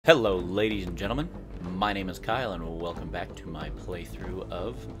Hello ladies and gentlemen, my name is Kyle and welcome back to my playthrough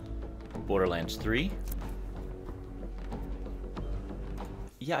of Borderlands 3.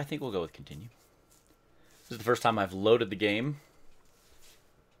 Yeah, I think we'll go with continue. This is the first time I've loaded the game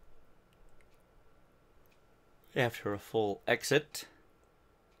after a full exit.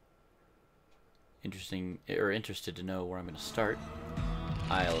 Interested to know where I'm going to start.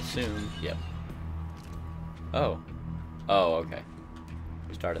 I'll assume, yep. Oh, okay.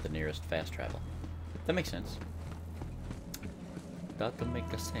 Start at the nearest fast travel. That makes sense. That to make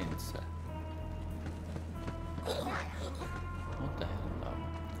a sense. What the hell? Oh.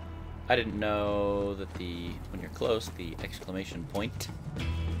 I didn't know that when you're close, the exclamation point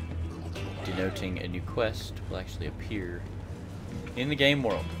denoting a new quest will actually appear in the game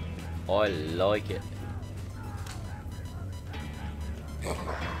world. I like it.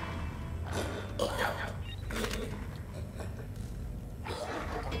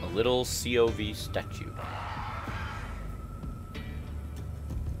 Little COV statue.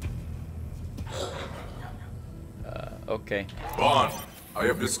 Okay. Bond, I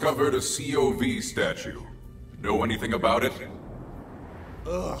have discovered a COV statue. Know anything about it?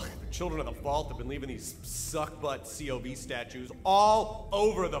 Ugh, the children of the vault have been leaving these suck-butt COV statues all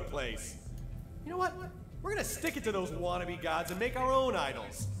over the place. You know what? We're gonna stick it to those wannabe gods and make our own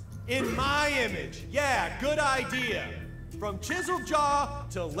idols. In my image. Yeah, good idea. From chiseled jaw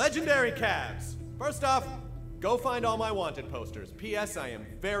to legendary calves. First off, go find all my wanted posters. P.S. I am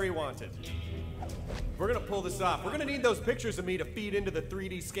very wanted. If we're gonna pull this off, we're gonna need those pictures of me to feed into the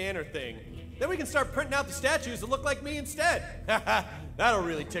 3D scanner thing. Then we can start printing out the statues that look like me instead. That'll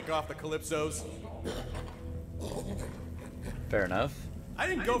really tick off the Calypsos. Fair enough. I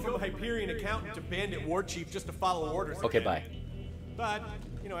didn't go from Hyperion accountant to bandit war chief just to follow orders. Okay, again. bye. But,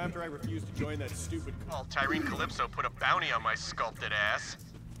 you know, after I refused to join that stupid cult, Tyrene Calypso put a bounty on my sculpted ass.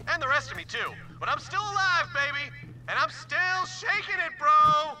 And the rest of me, too. But I'm still alive, baby! And I'm still shaking it,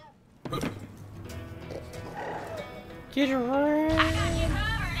 bro! Get her. I got you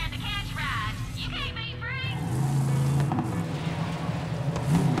covered at the catch ride. You can't be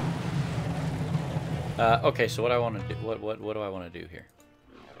free. Okay, so what I want to do, what do I want to do here?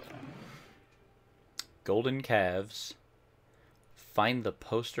 Golden calves. Find the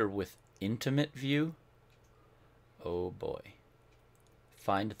poster with intimate view. Oh boy.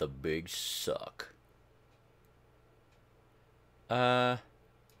 Find the big suck. Let's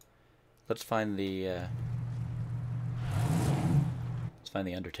find the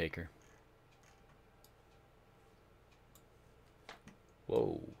Undertaker.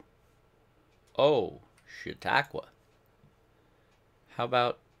 Whoa. Oh, Chautauqua. How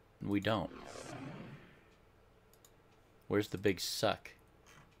about we don't? Where's the big suck?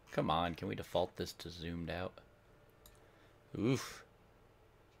 Come on, can we default this to zoomed out? Oof.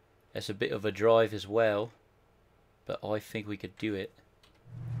 That's a bit of a drive as well, but I think we could do it.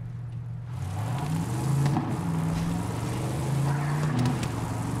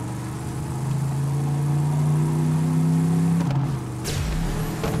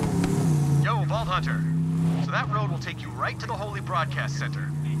 Yo, Vault Hunter. So that road will take you right to the Holy Broadcast Center.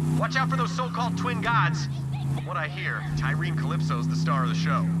 Watch out for those so-called twin gods. From what I hear, Tyrene Calypso's the star of the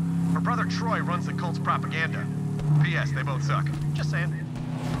show. Her brother Troy runs the cult's propaganda. P.S. They both suck. Just saying.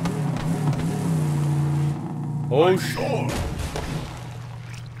 Oh, Sure.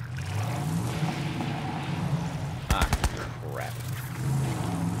 ah, crap.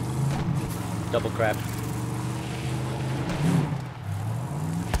 Double crap.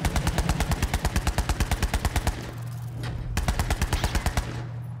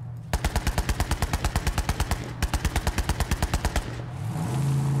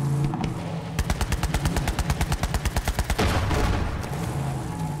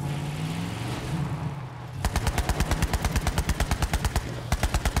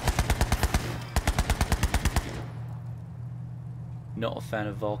 Not a fan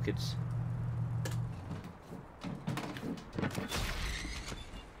of Volkids.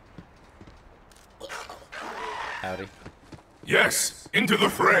 Howdy. Yes, into the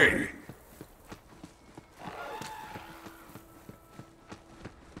fray.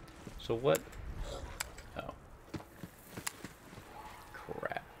 So what? Oh.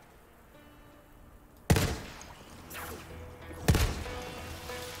 Crap.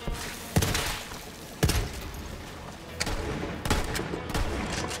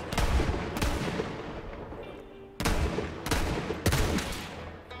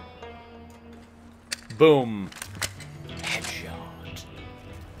 Boom. Headshot.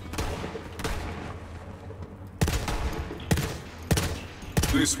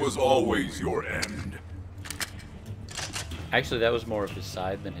 This was always your end. Actually, that was more of his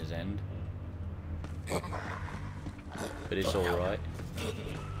side than his end. But it's alright.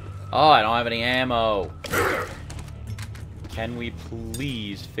 Oh, I don't have any ammo! Can we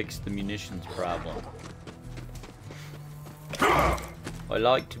please fix the munitions problem? I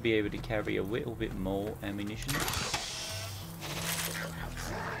like to be able to carry a little bit more ammunition.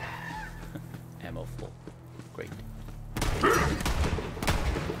 Ammo full. Great.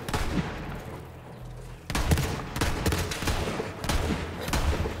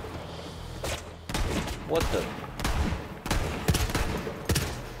 What the?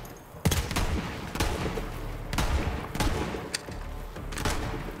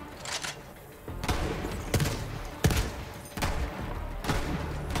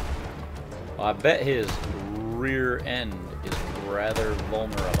 I bet his rear end is rather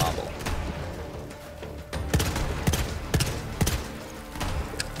vulnerable.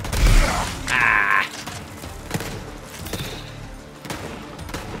 Ah!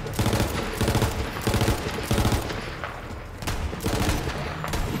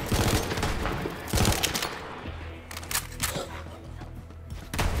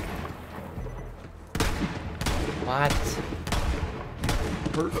 What?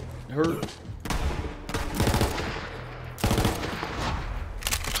 Hurt.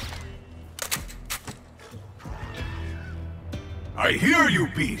 I hear you,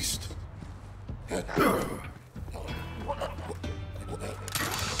 beast!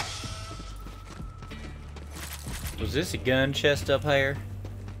 Was this a gun chest up here?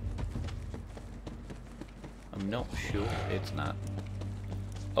 I'm not sure. It's not.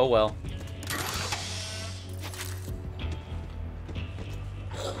 Oh well.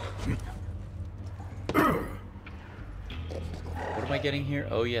 What am I getting here?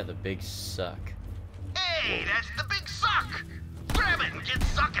 Oh yeah, the big suck. Hey, that's the big suck! Grab it and get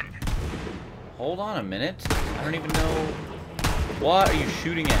sucking! Hold on a minute. I don't even know. What are you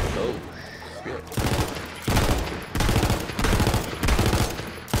shooting at? Oh, shit.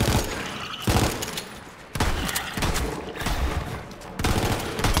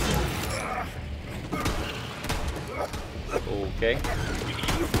 Okay.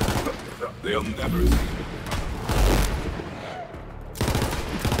 They'll never see.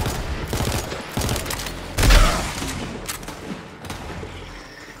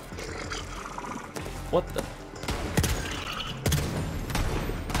 What the?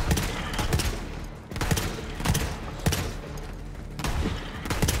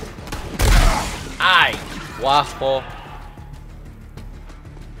 Ay! Waffle.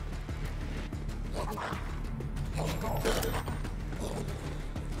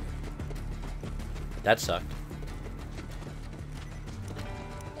 That sucked.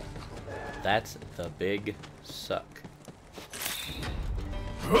 That's the big suck.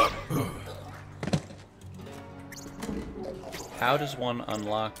 How does one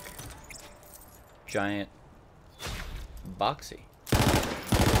unlock giant boxy?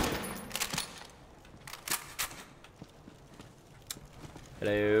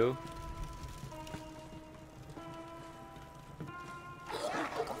 Hello?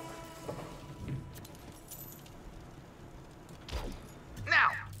 Now,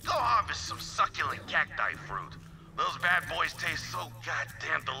 go harvest some succulent cacti fruit. Those bad boys taste so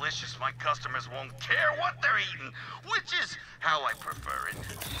goddamn delicious my customers won't care what they're eating, which is how I prefer it.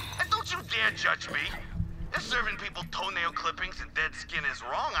 And don't you dare judge me. If serving people toenail clippings and dead skin is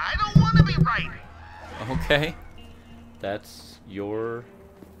wrong, I don't want to be right. Okay. That's your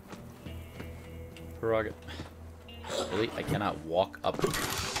prerogative. Really? I cannot walk up.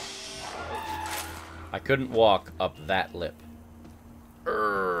 I couldn't walk up that lip.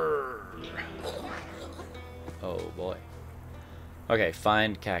 Urgh. Oh boy. Okay,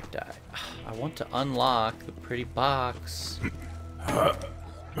 find cacti. I want to unlock the pretty box.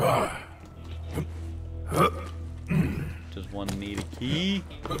 Does one need a key?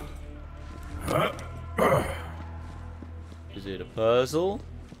 Is it a puzzle?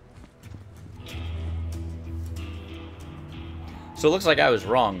 So it looks like I was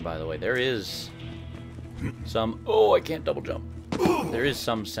wrong, by the way. There is some... Oh, I can't double jump. There is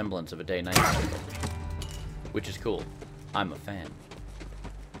some semblance of a day-night cycle, which is cool. I'm a fan.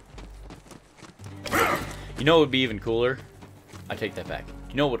 You know what would be even cooler? I take that back.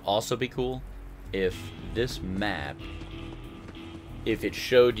 You know what would also be cool? If this map, if it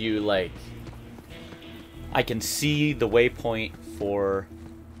showed you, like, I can see the waypoint for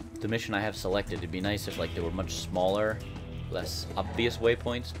the mission I have selected. It'd be nice if, like, there were much smaller, less obvious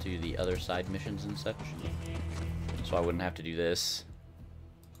waypoints to the other side missions and such. So I wouldn't have to do this,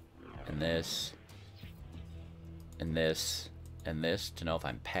 and this, and this, and this to know if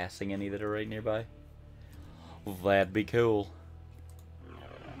I'm passing any that are right nearby. That'd be cool.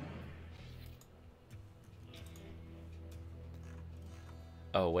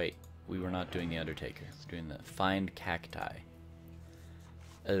 Oh, wait. We were not doing the Undertaker. We're doing the Find Cacti.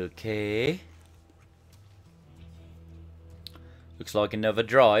 Okay. Looks like another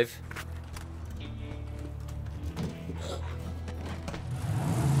drive.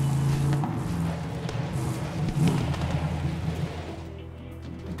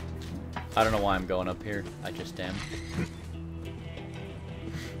 I don't know why I'm going up here. I just am.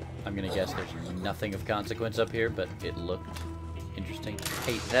 I'm gonna guess there's nothing of consequence up here, but it looked interesting.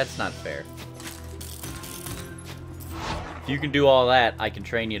 Hey, that's not fair. If you can do all that, I can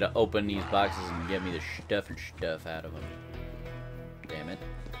train you to open these boxes and get me the stuff and stuff out of them. Damn it.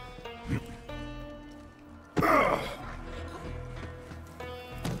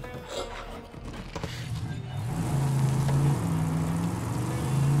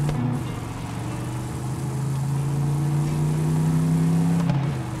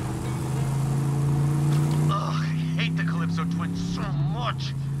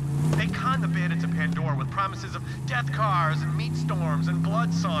 Promises of death cars and meat storms and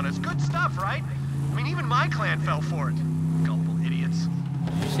blood saunas. Good stuff, right? I mean, even my clan fell for it. Gullible idiots.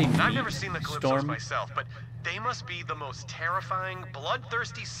 I've never seen the Calypsos myself, but they must be the most terrifying,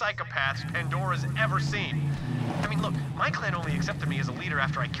 bloodthirsty psychopaths Pandora's ever seen. I mean, look, my clan only accepted me as a leader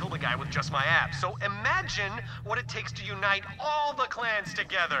after I killed a guy with just my abs. So imagine what it takes to unite all the clans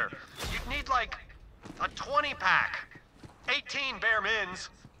together. You'd need like a 20-pack. 18 bare mins.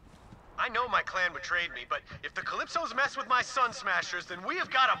 I know my clan would trade me, but if the Calypsos mess with my Sun Smashers, then we have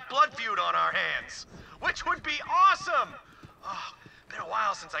got a blood feud on our hands. Which would be awesome! Oh, been a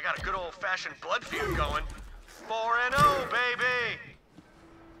while since I got a good old-fashioned blood feud going. 4-0, baby!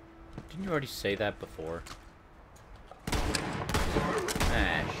 Didn't you already say that before?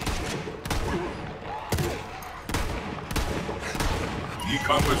 Ah,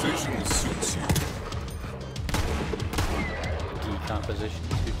 Decomposition suits you. Decomposition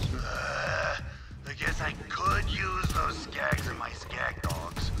suits you. I guess I could use those skags in my skag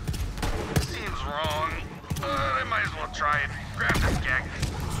dogs. Seems wrong. I might as well try it. Grab the skag.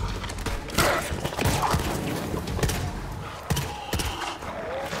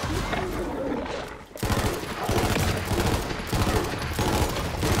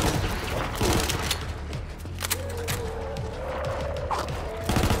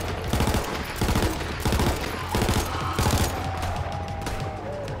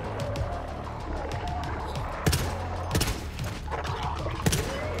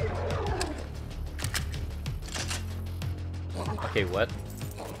 Okay, what?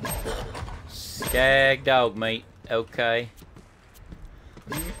 Skag dog meat. Okay.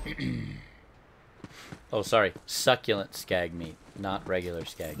 Oh, sorry. Succulent skag meat, not regular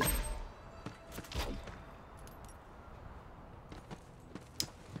skag meat.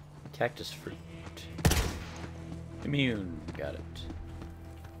 Cactus fruit. Immune. Got it.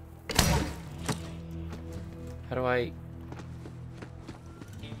 How do I...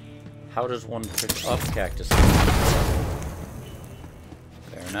 How does one pick up cactus?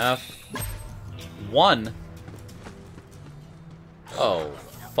 Fair enough. One? Oh,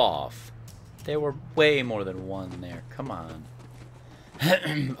 foff. There were way more than one there. Come on.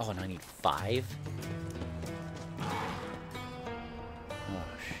 Oh, and I need 5? Oh,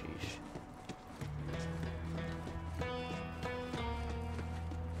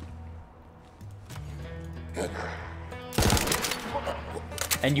 sheesh.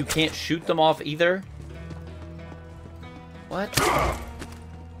 And you can't shoot them off either? What?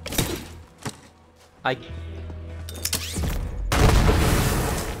 I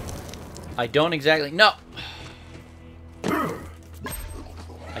don't exactly... No!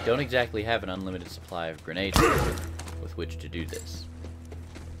 I don't exactly have an unlimited supply of grenades with which to do this.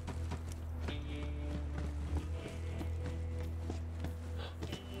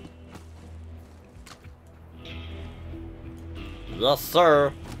 Yes,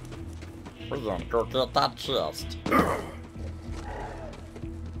 sir. We're gonna go get that chest.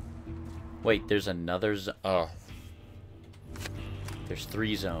 Wait, there's another there's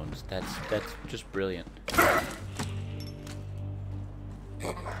 3 zones. That's just brilliant.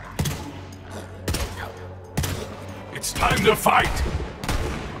 It's time to fight.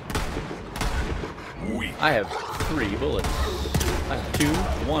 I have 3 bullets. I have 2,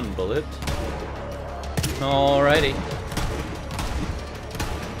 1 bullet. Alrighty.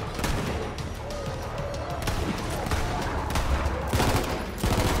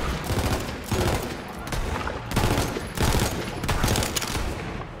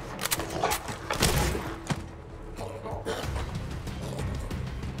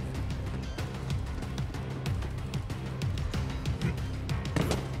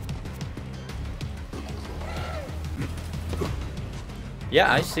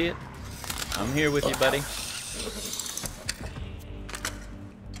 Yeah, I see it. I'm here with you, buddy.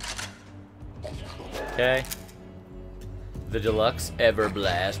 Okay. The Deluxe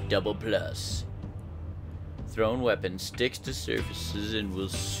Everblast Double Plus. Thrown weapon sticks to surfaces and will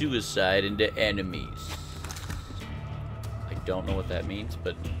suicide into enemies. I don't know what that means,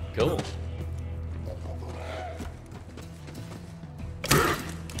 but cool.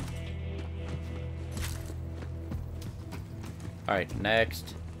 Alright,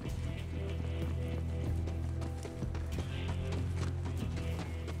 next.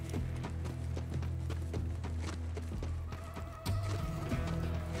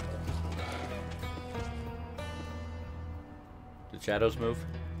 Did shadows move?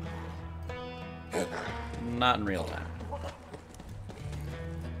 Not in real time.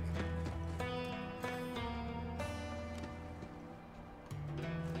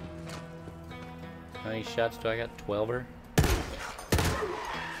 How many shots do I got? 12er?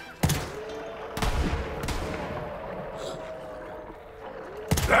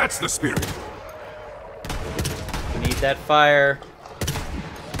 That's the spirit. Need that fire.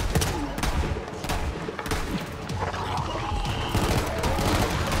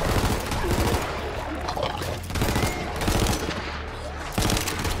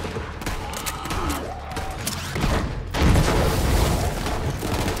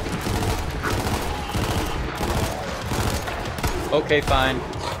 Okay, fine.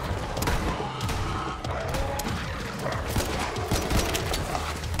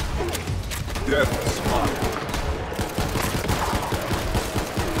 Death smile.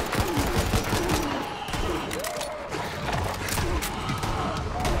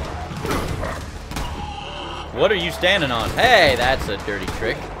 What are you standing on? Hey, that's a dirty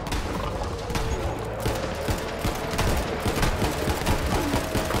trick.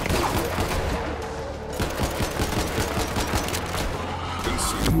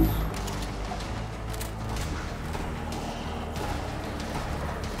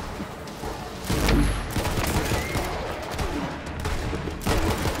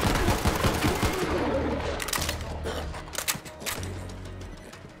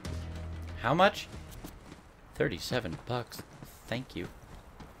 How much? 37 bucks. Thank you.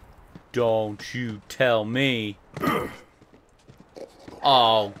 Don't you tell me.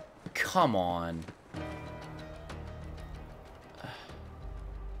 Oh, come on.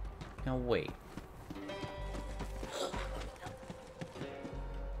 Now wait.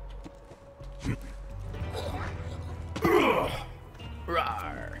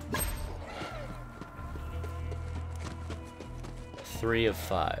 Rawr. 3 of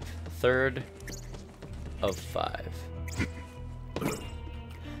 5. Third of 5.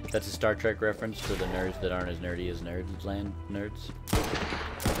 That's a Star Trek reference for the nerds that aren't as nerdy as Nerdland nerds.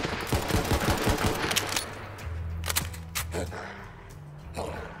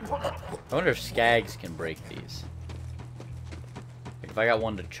 I wonder if Skags can break these. Like if I got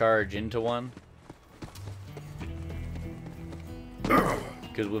one to charge into one.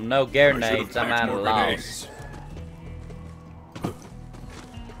 Because with no grenades, I'm at a loss.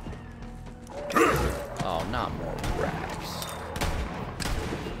 Oh, not more racks.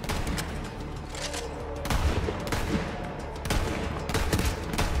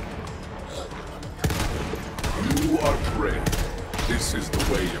 You are brave. This is the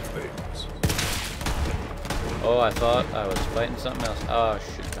way of things. Oh, I thought I was fighting something else. Oh,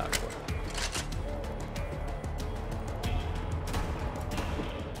 shit, Chicago.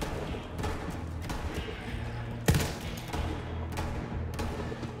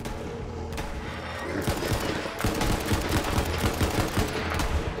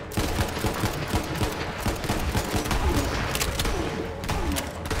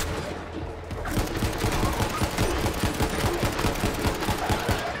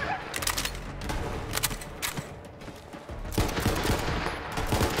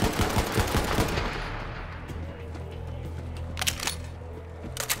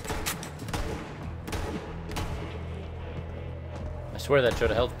 I swear that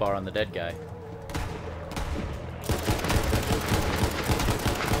showed a health bar on the dead guy.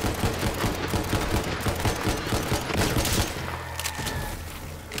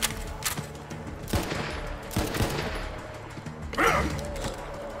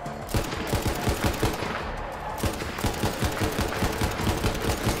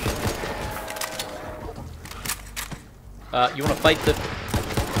 You want to fight the...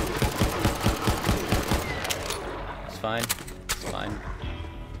 It's fine. It's fine.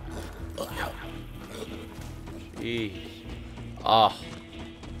 Jeez. Ah. Oh.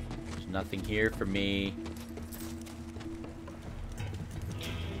 There's nothing here for me.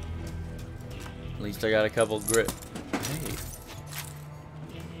 At least I got a couple grip. Hey.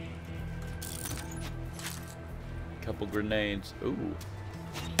 couple grenades. Ooh.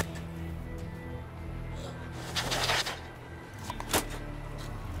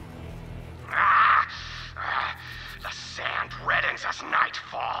 The sand reddens as night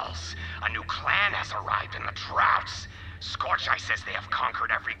falls. A new clan has arrived in the Droughts. Scorch Eye says they have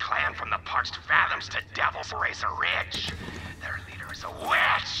conquered every clan from the Parched Fathoms to Devil's Razor Ridge. Their leader is a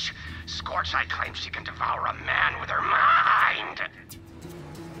witch. Scorch Eye claims she can devour a man with her mind.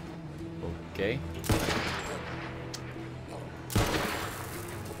 Okay.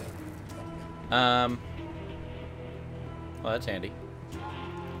 Well, that's handy.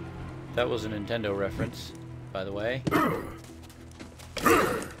 That was a Nintendo reference, by the way.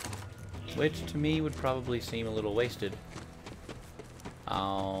 Which, to me, would probably seem a little wasted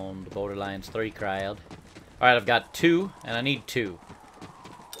on the Borderlands 3 crowd. Alright, I've got 2, and I need 2.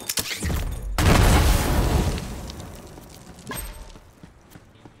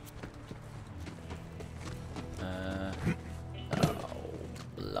 Oh,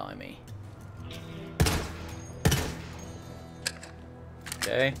 blimey.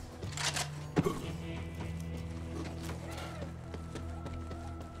 Okay.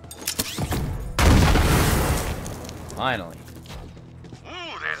 Finally.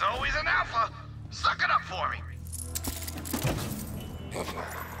 Ooh, there's always an alpha. Suck it up for me.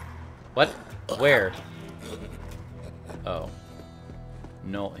 What? Where? Oh.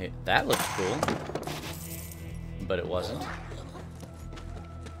 No, that looks cool. But it wasn't.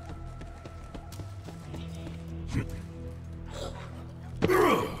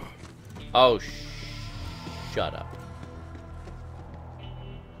 Oh, shut up.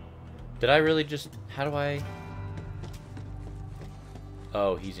 Did I really just... How do I...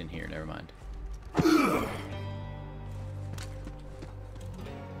 Oh, he's in here. Never mind.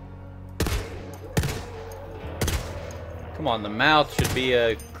 Come on, the mouth should be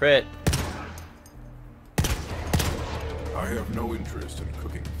a crit. I have no interest in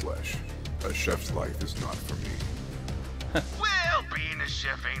cooking flesh. A chef's life is not for me. Well, being a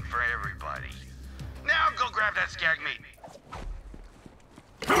chef ain't for everybody. Now go grab that skag meat.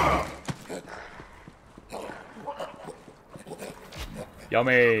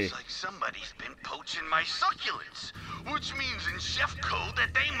 Yummy. Looks like somebody's been poaching my succulents, which means in chef code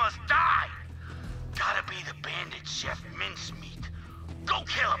that they must die. Gotta be the bandit chef Mincemeat. Go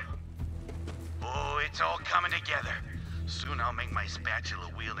kill him. Oh, it's all coming together. Soon I'll make my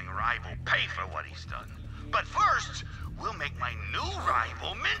spatula-wielding rival pay for what he's done. But first, we'll make my new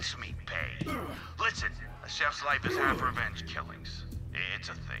rival Mincemeat pay. Listen, a chef's life is half revenge killings. It's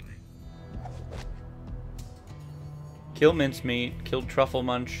a thing. Kill Mincemeat, kill Truffle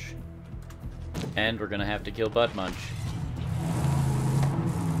Munch, and we're gonna have to kill Butt Munch.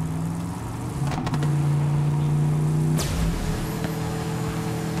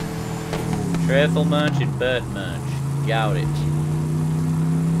 Truffle Munch and Butt Munch. Got it.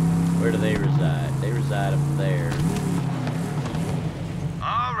 Where do they reside? They reside up there.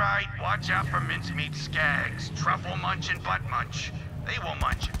 All right, watch out for Mincemeat skags, Truffle Munch and Butt Munch. They will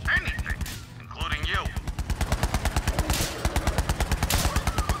munch anything, including you.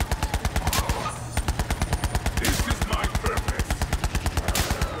 This is my purpose.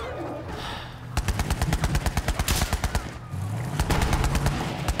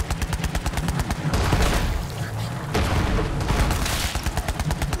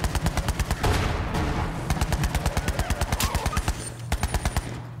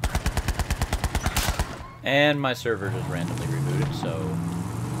 And my server just randomly rebooted, so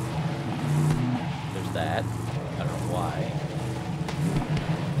there's that. I don't know why.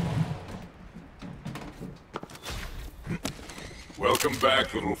 Welcome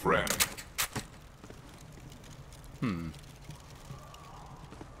back, little friend.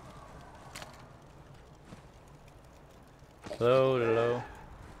 Hello.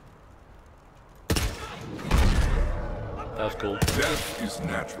 That was cool. Death is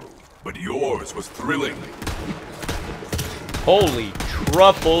natural, but yours was thrilling. Holy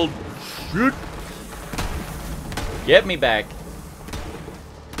truffle shit. Get me back.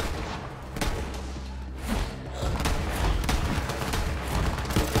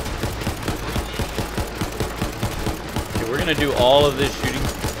 Okay, we're gonna do all of this shooting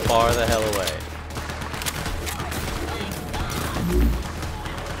far the hell away.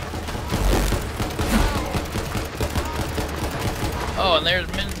 Oh, and there's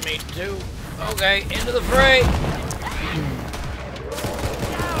mincemeat too. Okay, into the fray.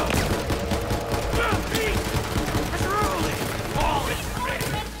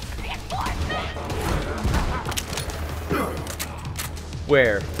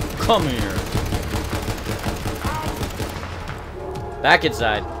 Where? Come here. Back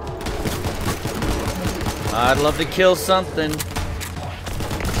inside. I'd love to kill something.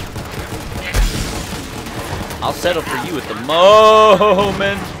 I'll settle for you at the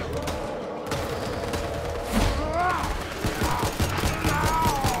moment.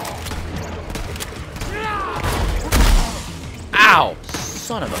 Ow!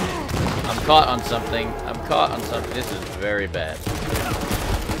 Son of a... I'm caught on something. I'm caught on something. This is very bad.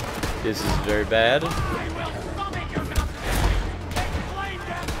 This is very bad.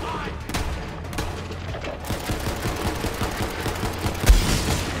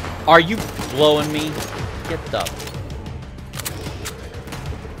 Are you blowing me? Get the...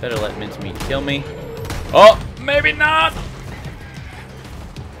 Better let mincemeat kill me. Oh! Maybe not!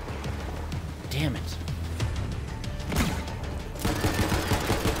 Damn it.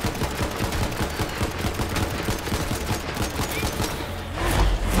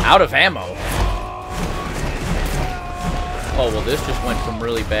 Out of ammo. Oh, well, this just went from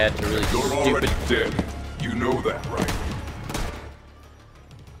really bad to really You're stupid. already dead. You know that, right?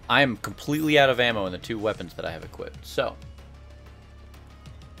 I am completely out of ammo in the 2 weapons that I have equipped. So,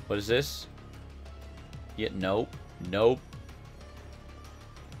 what is this? Yeah, nope. Nope.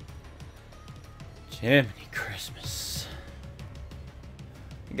 Jiminy Christmas.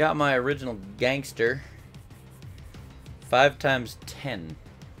 I got my original gangster. 5 times 10.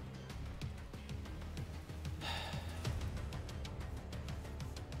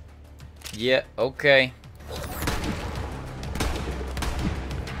 Yeah, okay.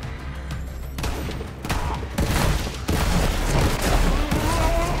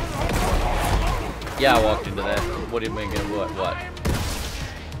 Yeah, I walked into that. What do you mean? What?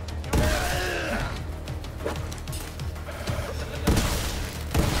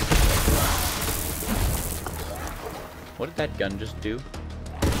 What did that gun just do?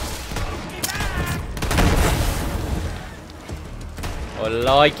 I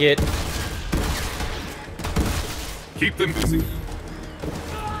like it. Keep them busy.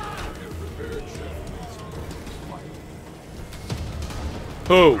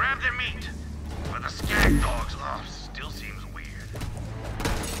 Who? Grab their meat. But the skag dogs, oh, still seems weird.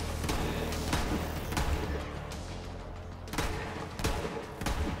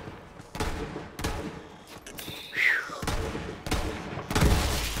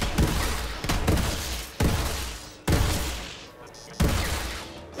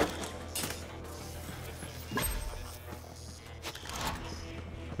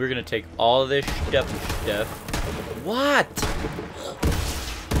 We're gonna take all of this stuff. What?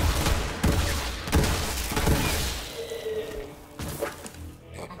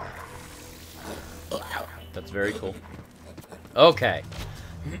 That's very cool. Okay.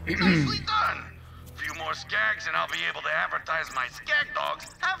 Nicely done. Few more skags and I'll be able to advertise my skag dogs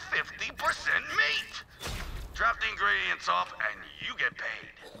have 50% meat. Drop the ingredients off and you get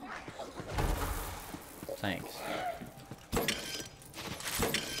paid. Thanks.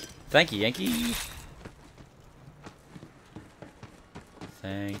 Thank you, Yankee.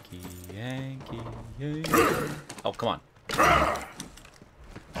 Thank you, Yankee. Yankee. Oh, come on.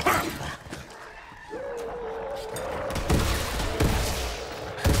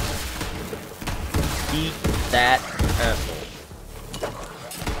 Eat that apple.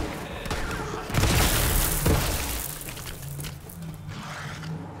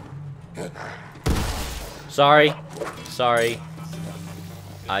 Sorry. Sorry.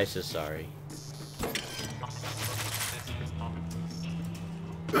 I said sorry.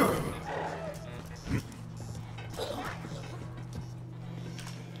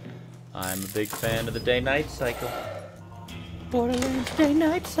 I'm a big fan of the day-night cycle. Borderlands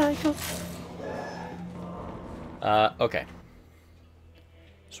day-night cycle. Okay.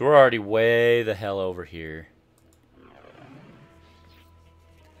 So we're already way the hell over here.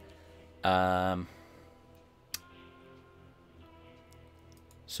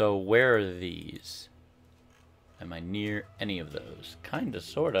 So where are these? Am I near any of those? Kinda,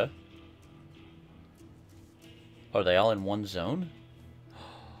 sorta. Are they all in one zone?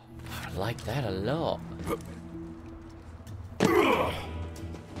 I like that a lot. I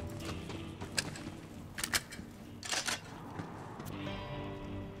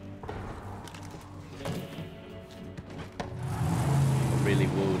really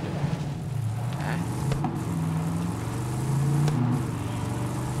would.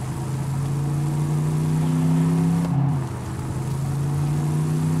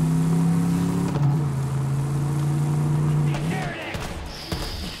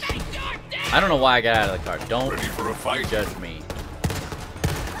 I don't know why I got out of the car. Don't Ready for a fight? judge me.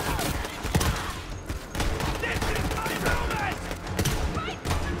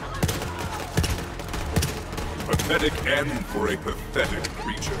 Pathetic end for a pathetic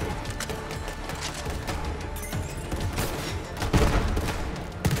creature.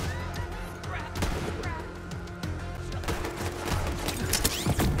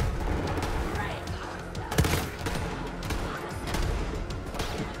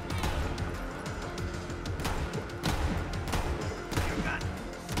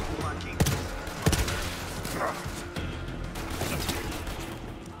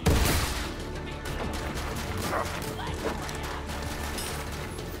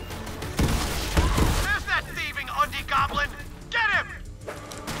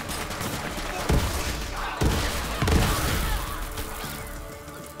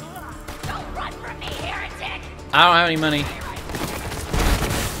 from me, heretic! I don't have any money.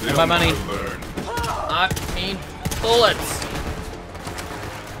 They'll My money. never learn. I need bullets.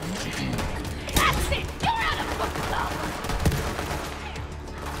 That's it! You're out of book club!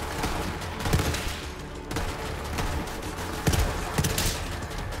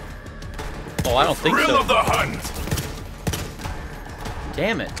 Oh, I don't think Thrill so. of the hunt.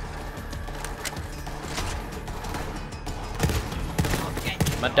 Damn it.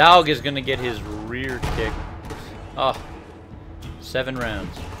 My dog is gonna get his rear kicked. Oh, 7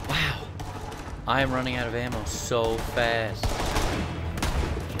 rounds. Wow. I am running out of ammo so fast.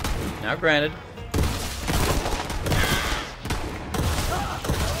 Now granted.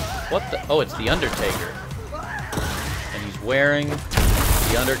 What the? Oh, it's the Undertaker. And he's wearing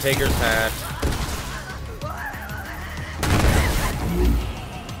the Undertaker's hat.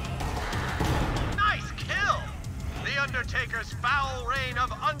 Nice kill! The Undertaker's foul reign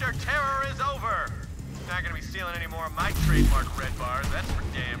of Under-Terror is over. Not gonna be stealing any more of my trademark red bars, that's for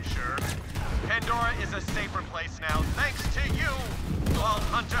damn sure. Pandora is a safer place now, thanks to you, Vault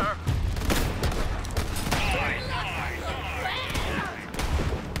Hunter.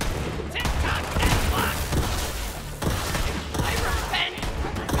 TikTok network! I repent!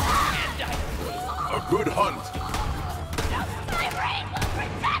 And A good hunt. my brain will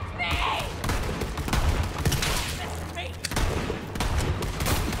protect me! Me.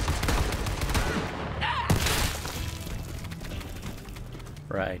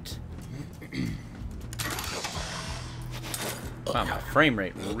 Right. Wow, my frame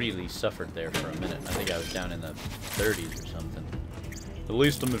rate really suffered there for a minute. I think I was down in the 30s or something. At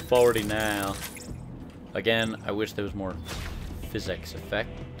least I'm at 40 now. Again, I wish there was more physics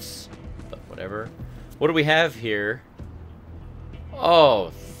effects, but whatever. What do we have here?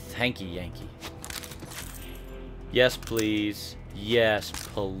 Oh, thanky Yankee. Yes, please. Yes,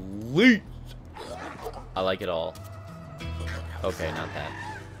 please. I like it all. Okay, not that.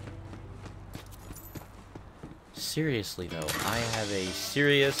 Seriously, though, I have a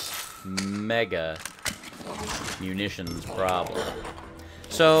serious mega munitions problem.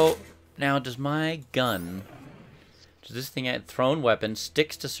 So, now, does my gun... Does this thing add thrown weapon,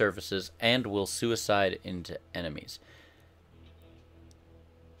 sticks to surfaces, and will suicide into enemies?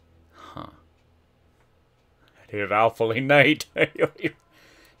 Huh. It is awfully night.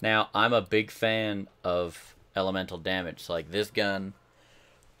 Now, I'm a big fan of elemental damage. So, like, this gun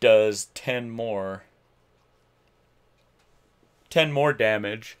does 10 more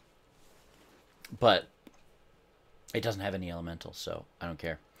damage, but it doesn't have any elementals, so I don't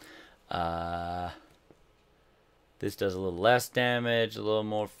care. This does a little less damage, a little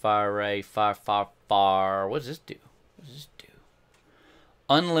more fire rate, fire. What does this do? What does this do?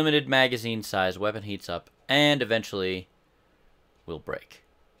 Unlimited magazine size, weapon heats up, and eventually will break.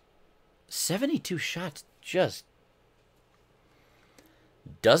 72 shots just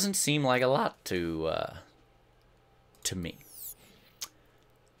doesn't seem like a lot to me.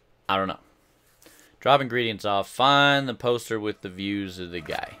 I don't know. Drop ingredients off. Find the poster with the views of the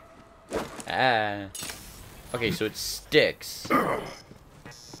guy. Ah. Okay, so it sticks.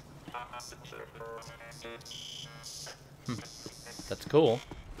 That's cool.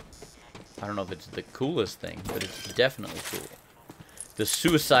 I don't know if it's the coolest thing, but it's definitely cool. The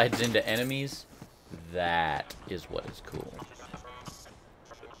suicides into enemies, that is what is cool.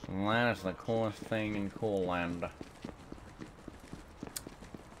 That is the coolest thing in Cool Land.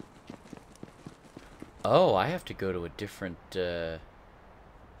 Oh, I have to go to a different,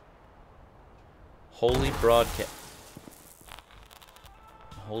 Holy Broadcast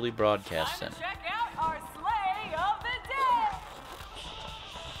Center. Check out our Slay of the Dead!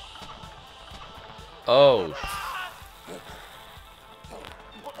 Oh.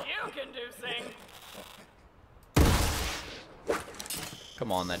 You can do sing.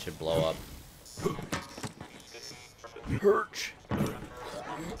 Come on, that should blow up. Perch.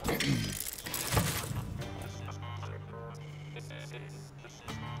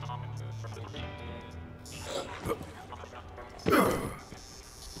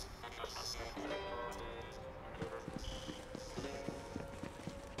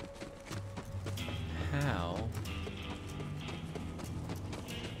 How?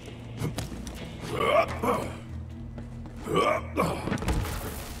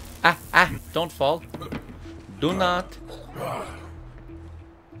 Don't fall. Do not.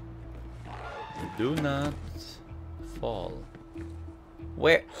 Do not fall.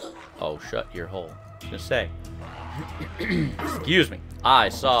 Where? Oh, shut your hole. I was gonna say. Excuse me. I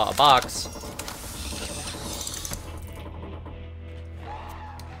saw a box.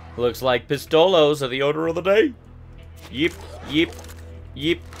 Looks like pistolos are the order of the day. Yip, yip,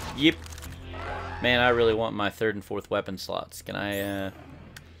 yip, yip. Man, I really want my 3rd and 4th weapon slots. Can I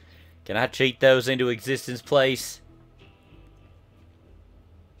cheat those into existence, please?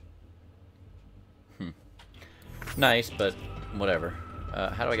 Nice, but whatever.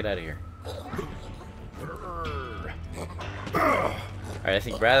 How do I get out of here? Alright, I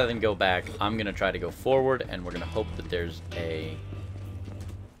think rather than go back, I'm going to try to go forward, and we're going to hope that there's a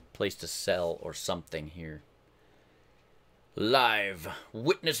place to sell or something here. Live.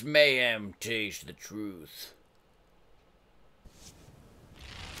 Witness mayhem. Taste the truth.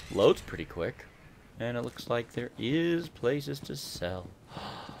 Loads pretty quick. And it looks like there is places to sell.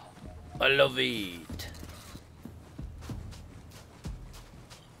 I love it.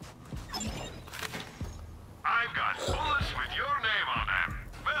 I've got bullets with your name on them.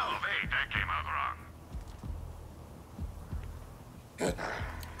 Well, wait, that came out wrong.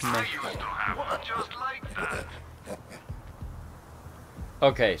 I used to have one just like that.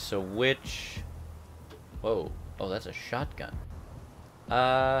 Okay, so which... Whoa. Oh, that's a shotgun.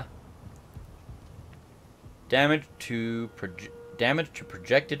 Damage to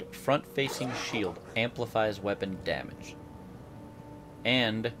projected front-facing shield amplifies weapon damage.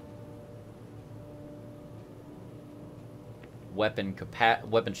 And weapon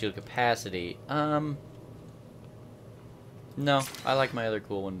shield capacity. No, I like my other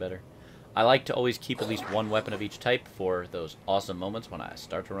cool one better. I like to always keep at least one weapon of each type for those awesome moments when I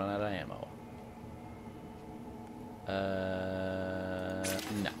start to run out of ammo.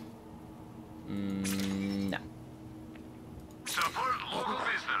 No. No. Support local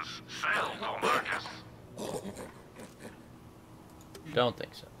business. Sell to Marcus. Don't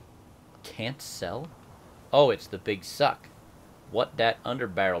think so. Can't sell? Oh, it's the big suck. What that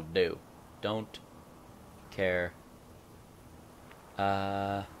underbarrel do? Don't care.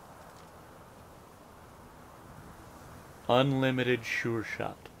 Unlimited sure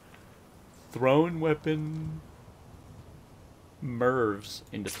shot. Thrown weapon. Mervs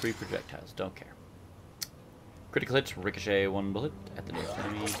into 3 projectiles. Don't care. Critical hits, ricochet 1 bullet at the nearest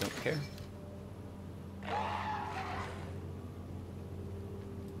enemy. Don't care.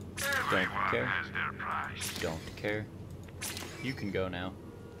 Don't care. Don't care. You can go now.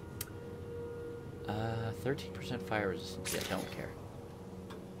 13% fire resistance. Yeah, don't care.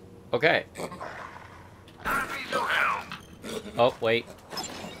 Okay. Oh, wait.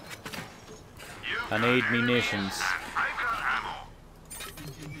 I need munitions. I've got ammo.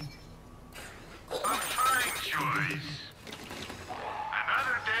 A fine choice.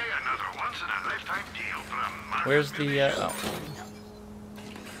 Another day, another once-in-a-lifetime deal for a month. Where's the, oh.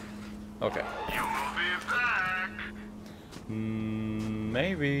 Okay. You will be back.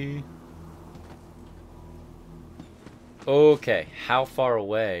 Maybe. Okay, how far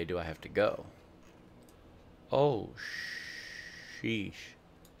away do I have to go? Oh, sheesh.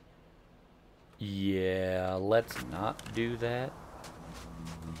 Yeah, let's not do that.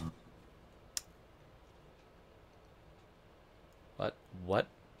 What? What?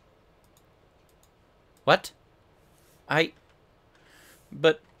 What?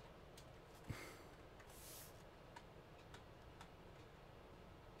 But...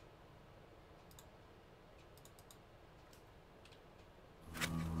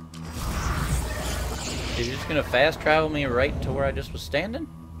 Is he just gonna fast travel me right to where I just was standing?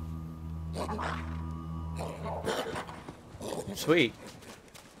 Sweet.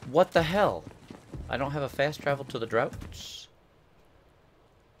 What the hell? I don't have a fast travel to the Droughts.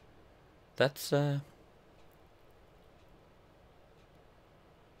 That's,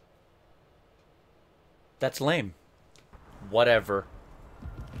 that's lame. Whatever.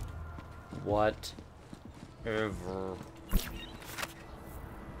 Whatever.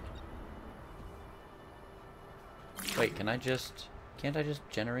 Wait, can't I just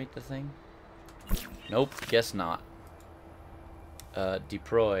generate the thing? Nope, guess not.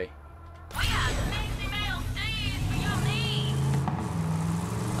 Deploy. We got 60 male C's for your needs.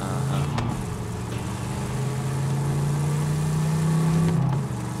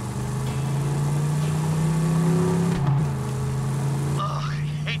 Ugh, I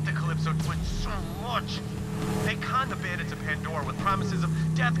hate the Calypso twins so much. They conned the bandits of Pandora with promises of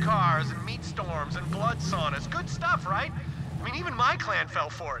death cars and meat storms and blood saunas. Good stuff, right? I mean, even my clan fell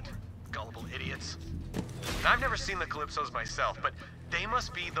for it. Gullible idiots. And I've never seen the Calypsos myself, but they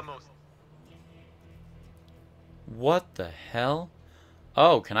must be the most... What the hell?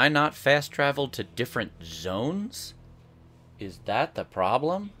 Oh, can I not fast travel to different zones? Is that the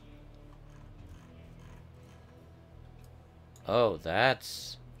problem? Oh,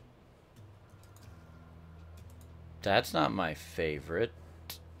 that's not my favorite.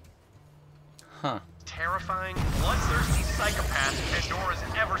 Huh. terrifying, bloodthirsty psychopath Pandora's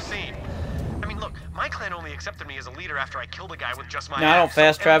ever seen. I mean, look, my clan only accepted me as a leader after I killed a guy with just my Now, I don't axe,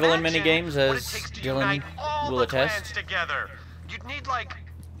 fast so travel in imagine many games, what as it takes to Dylan unite all will the attest. clans together. You'd need like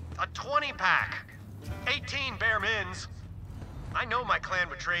a 20-pack. 18 bare mins. I know my clan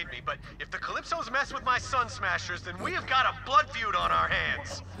betrayed me, but if the Calypsos mess with my Sun Smashers, then we have got a blood feud on our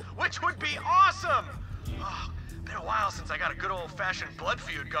hands. Which would be awesome! Oh, been a while since I got a good old-fashioned blood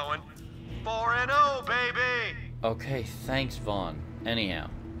feud going. 4-0, baby! Okay, thanks, Vaughn. Anyhow,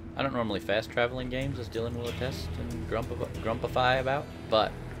 I don't normally fast travel in games, as Dylan will attest and grumpify about,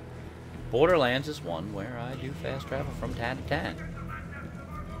 but Borderlands is one where I do fast travel from time to time.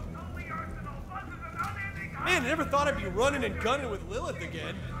 Man, I never thought I'd be running and gunning with Lilith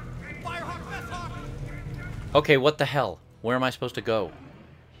again. Firehawk, Festhawk! Okay, what the hell? Where am I supposed to go?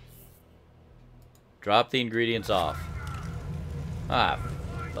 Drop the ingredients off. Ah,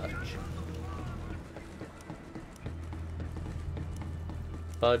 fudge.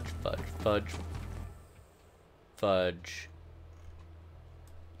 Fudge, fudge, fudge. Fudge.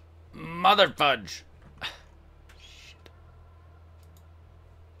 Mother fudge!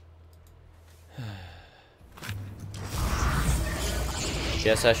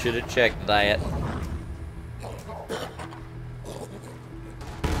 Guess I should have checked that.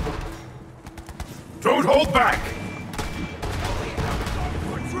 Don't hold back!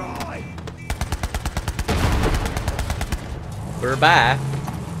 We're back.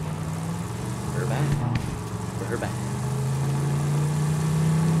 We're back. We're back.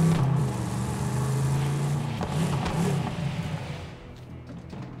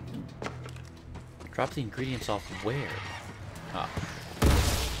 Drop the ingredients off where? Ah.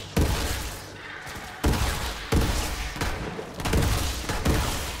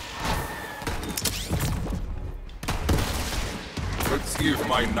 Let's see if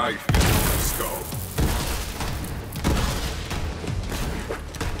my knife fits my skull.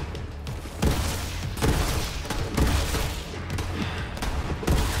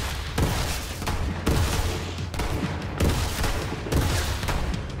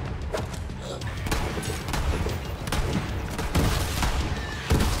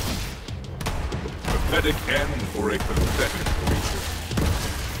 Pathetic end for a pathetic creature.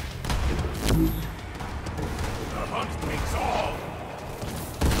 The hunt takes all.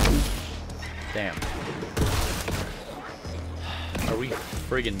 Damn. Are we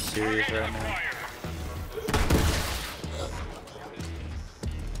friggin' serious right now?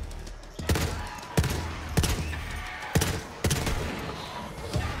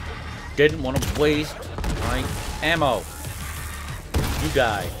 Didn't want to waste my ammo. You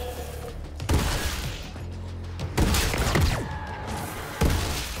die.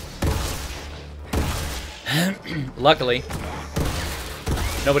 Luckily,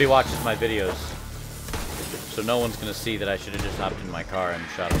 nobody watches my videos, so no one's gonna see that I should have just hopped in my car and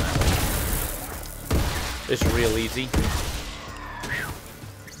shot him that way. It's real easy.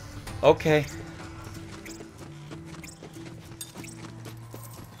 Okay.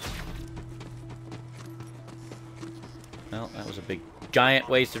 Well, that was a big, giant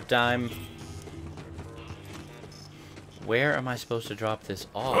waste of time. Where am I supposed to drop this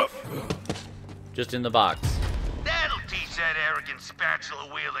off? Just in the box. That'll teach that arrogant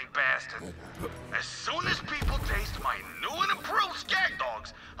spatula-wielding bastard. As soon as people taste my new and improved Skag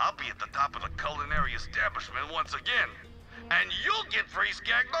Dogs, I'll be at the top of the culinary establishment once again. And you'll get free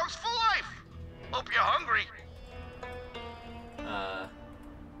Skag Dogs for life. Hope you're hungry.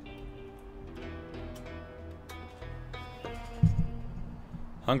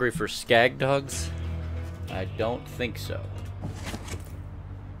 Hungry for Skag Dogs? I don't think so.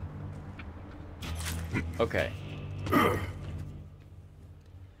 Okay.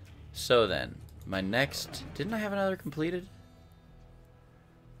 So then, my next... Didn't I have another completed?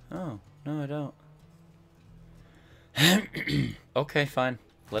 Oh, no I don't. Okay, fine.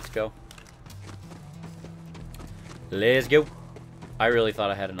 Let's go. Let's go. I really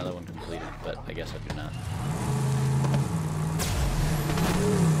thought I had another one completed, but I guess I do not.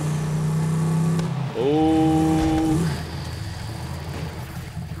 Oh.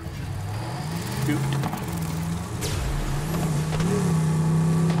 Shoot.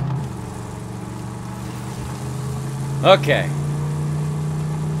 Okay.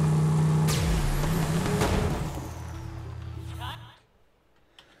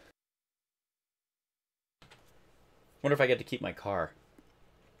 Wonder if I get to keep my car.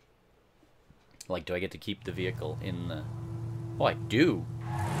 Like, do I get to keep the vehicle in the... Oh, I do.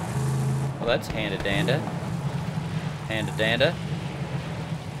 Well, that's handa-danda. Handa-danda.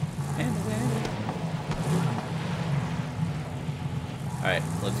 Handa-danda. Alright,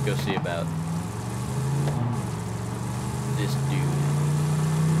 let's go see about this dude.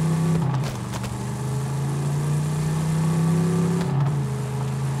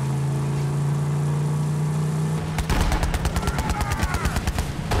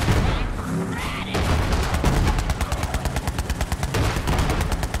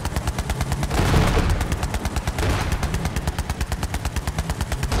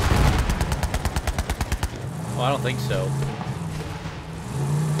 don't think so.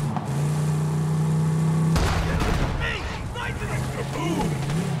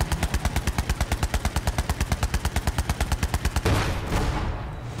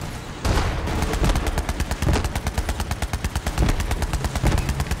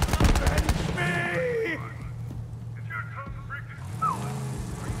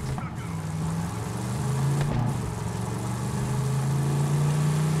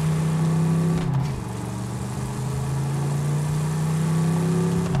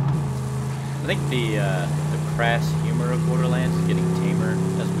 I think the crass humor of Borderlands is getting tamer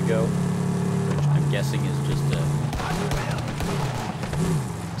as we go, which I'm guessing is just a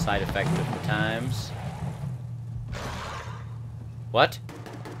side effect of the times. What?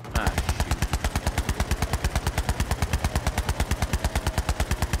 Ah,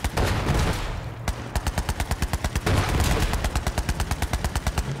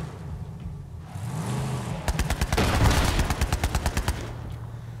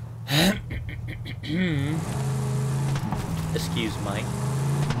 excuse Mike.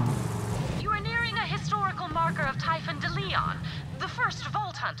 You are nearing a historical marker of Typhon de Leon, the first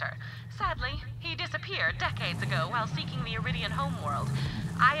Vault Hunter. Sadly, he disappeared decades ago while seeking the Iridian homeworld.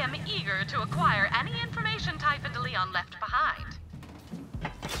 I am eager to acquire any information Typhon de Leon left behind.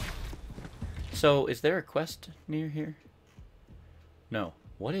 So, is there a quest near here? No.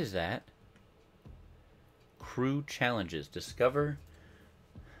 What is that? Crew challenges. Discover...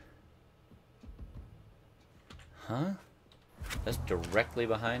 Huh? That's directly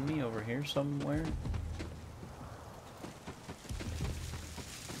behind me over here somewhere?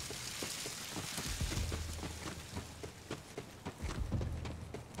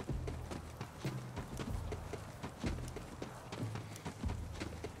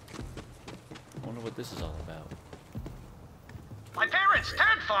 I wonder what this is all about. My parents'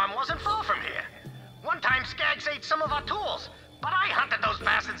 turd farm wasn't far from here. One time Skags ate some of our tools, but I hunted those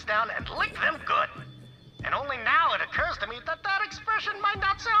bastards down and licked them good. And only now it occurs to me that that expression might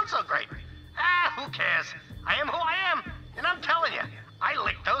not sound so great. Ah, who cares? I am who I am, and I'm telling you, I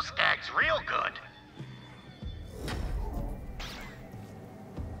licked those Skags real good.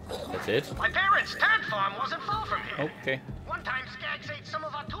 That's it? My parents' turd farm wasn't far from here. Okay. One time Skags ate some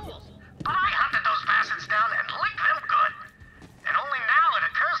of our tools, but I hunted those bastards down and licked them good. And only now it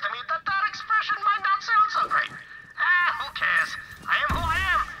occurs to me that that expression might not sound so great. Ah, who cares? I am who I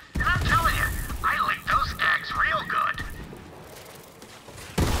am, and I'm telling you, I licked those Skags real good.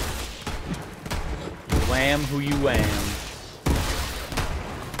 Wham who you wham.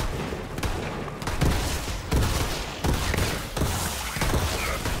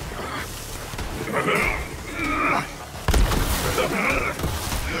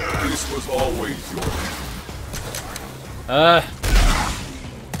 This was always your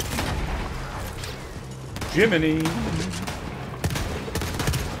Jiminy.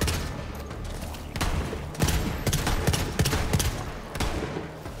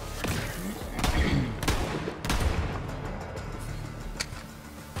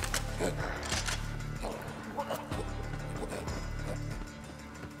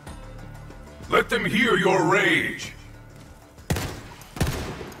 Let them hear your rage!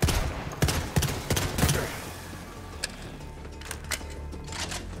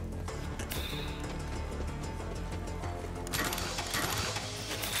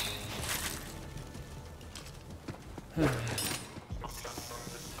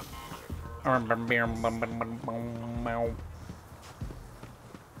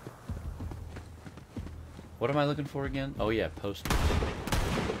 What am I looking for again? Oh yeah, poster.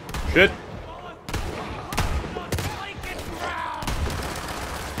 Shit!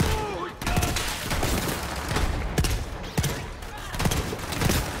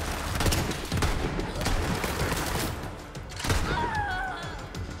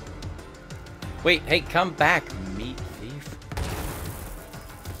 Wait, hey, come back, meat thief.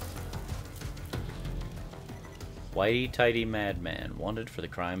 Whitey-tighty madman, wanted for the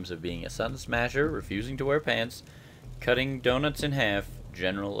crimes of being a sun smasher, refusing to wear pants, cutting donuts in half,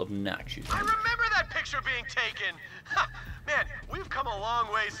 general obnoxious. I remember that picture being taken. Ha, man, we've come a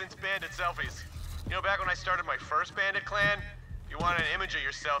long way since bandit selfies. You know, back when I started my first bandit clan, if you want an image of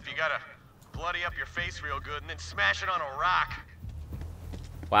yourself, you gotta bloody up your face real good and then smash it on a rock.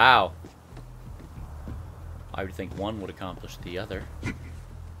 Wow. I would think one would accomplish the other.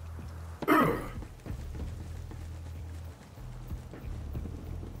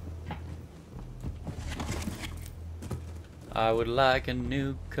 I would like a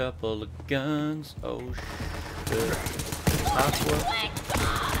new couple of guns. Oh shit. Aqua.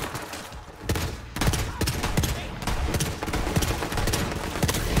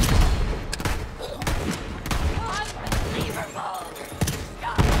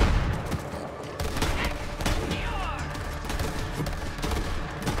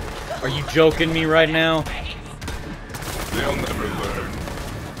 Are you joking me right now? They'll never learn.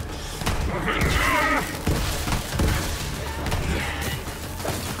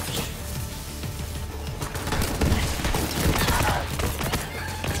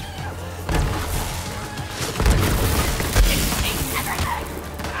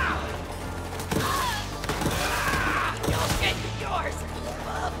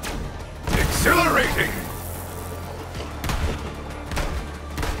 Exhilarating!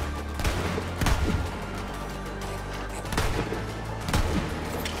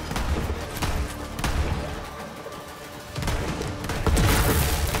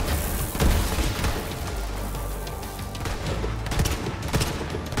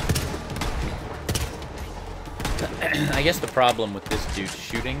 I guess the problem with this dude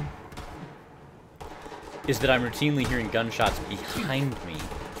shooting is that I'm routinely hearing gunshots behind me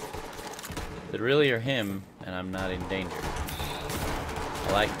that really are him, and I'm not in danger.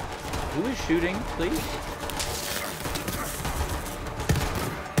 Like, who is shooting, please?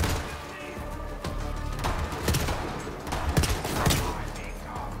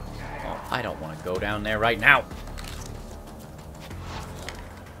 Oh, I don't want to go down there right now.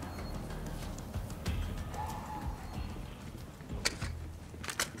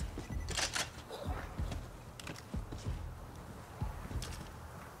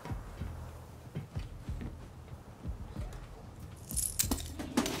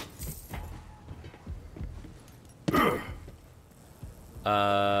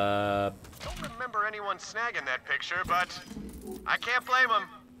 Don't remember anyone snagging that picture, but I can't blame them.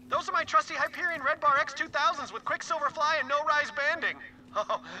 Those are my trusty Hyperion Red Bar X2000s with Quicksilver Fly and no-rise banding.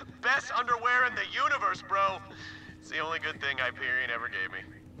 Oh, best underwear in the universe, bro. It's the only good thing Hyperion ever gave me.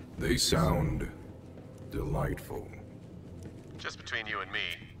 They sound delightful. Just between you and me,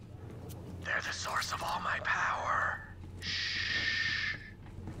 they're the source of all my power. Shh.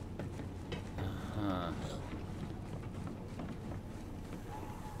 Huh.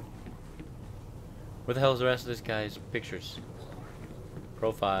 Where the hell is the rest of this guy's pictures?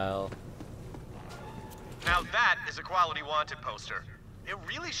 Profile. Now that is a quality wanted poster. It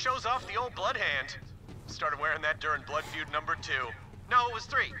really shows off the old blood hand. Started wearing that during Blood Feud number 2. No, it was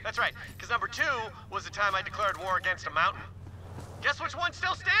 3. That's right. Because number 2 was the time I declared war against a mountain. Guess which one's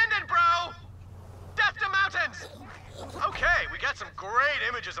still standing, bro? Death to mountains! Okay, we got some great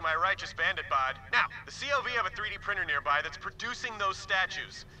images of my righteous bandit bod. Now, the COV have a 3D printer nearby that's producing those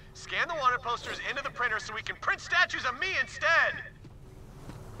statues. Scan the wanted posters into the printer so we can print statues of me instead!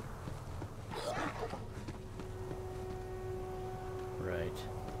 Right.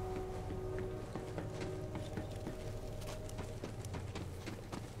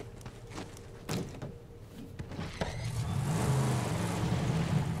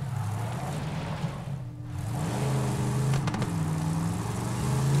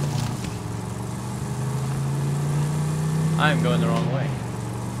 I'm going the wrong way.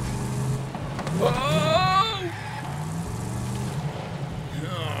 Whoa!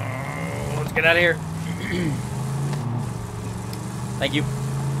 Oh, let's get out of here. Thank you.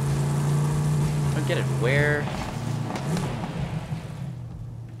 I don't get it. Where?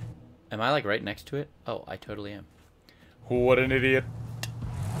 Am I like right next to it? Oh, I totally am. What an idiot.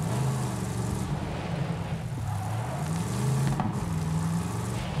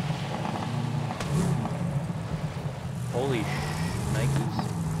 Holy Nikes.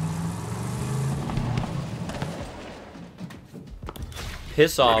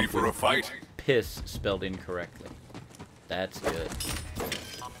 Piss off. Ready for a fight? Piss spelled incorrectly. That's good.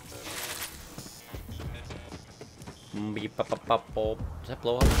 Does that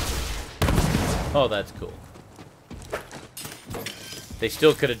blow up? Oh, that's cool. They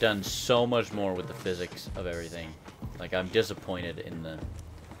still could have done so much more with the physics of everything. Like, I'm disappointed in the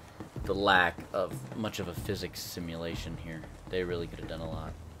lack of much of a physics simulation here. They really could have done a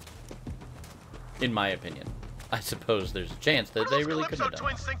lot. In my opinion. I suppose there's a chance that they really could have done a lot.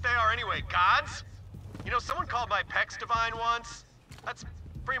 What do those Calypso twins think they are anyway? Gods? You know, someone called my pecs divine once. That's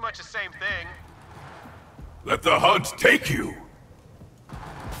pretty much the same thing. Let the hunt take you!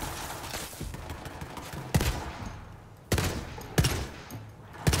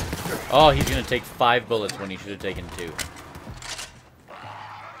 Oh, he's gonna take 5 bullets when he should have taken 2.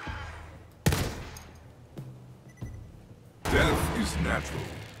 Death is natural,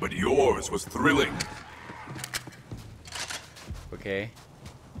 but yours was thrilling. Okay.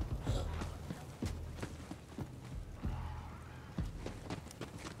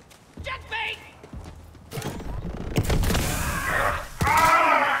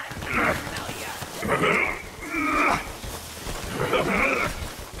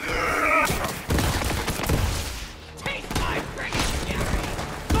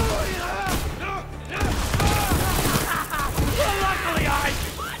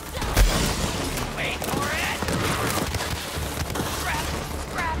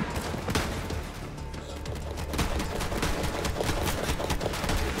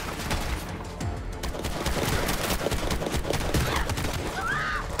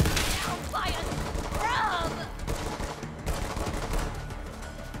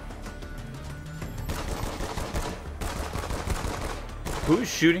 Who's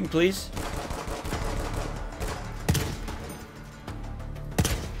shooting, please?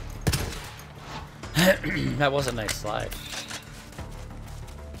 That was a nice slide.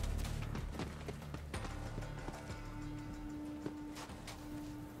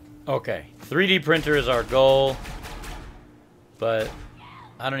 Okay, 3D printer is our goal, but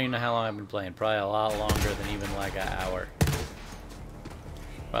I don't even know how long I've been playing. Probably a lot longer than even like an hour.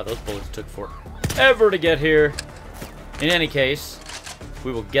 Wow, those bullets took forever to get here. In any case,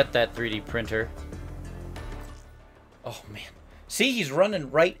 we will get that 3D printer. Oh, man. See, he's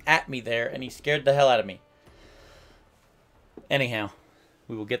running right at me there, and he scared the hell out of me. Anyhow,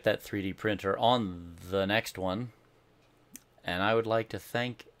 we will get that 3D printer on the next one. And I would like to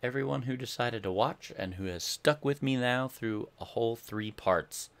thank everyone who decided to watch and who has stuck with me now through a whole 3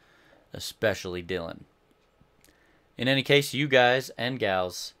 parts. Especially Dylan. In any case, you guys and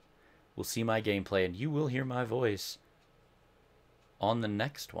gals will see my gameplay and you will hear my voice on the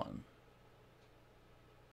next one.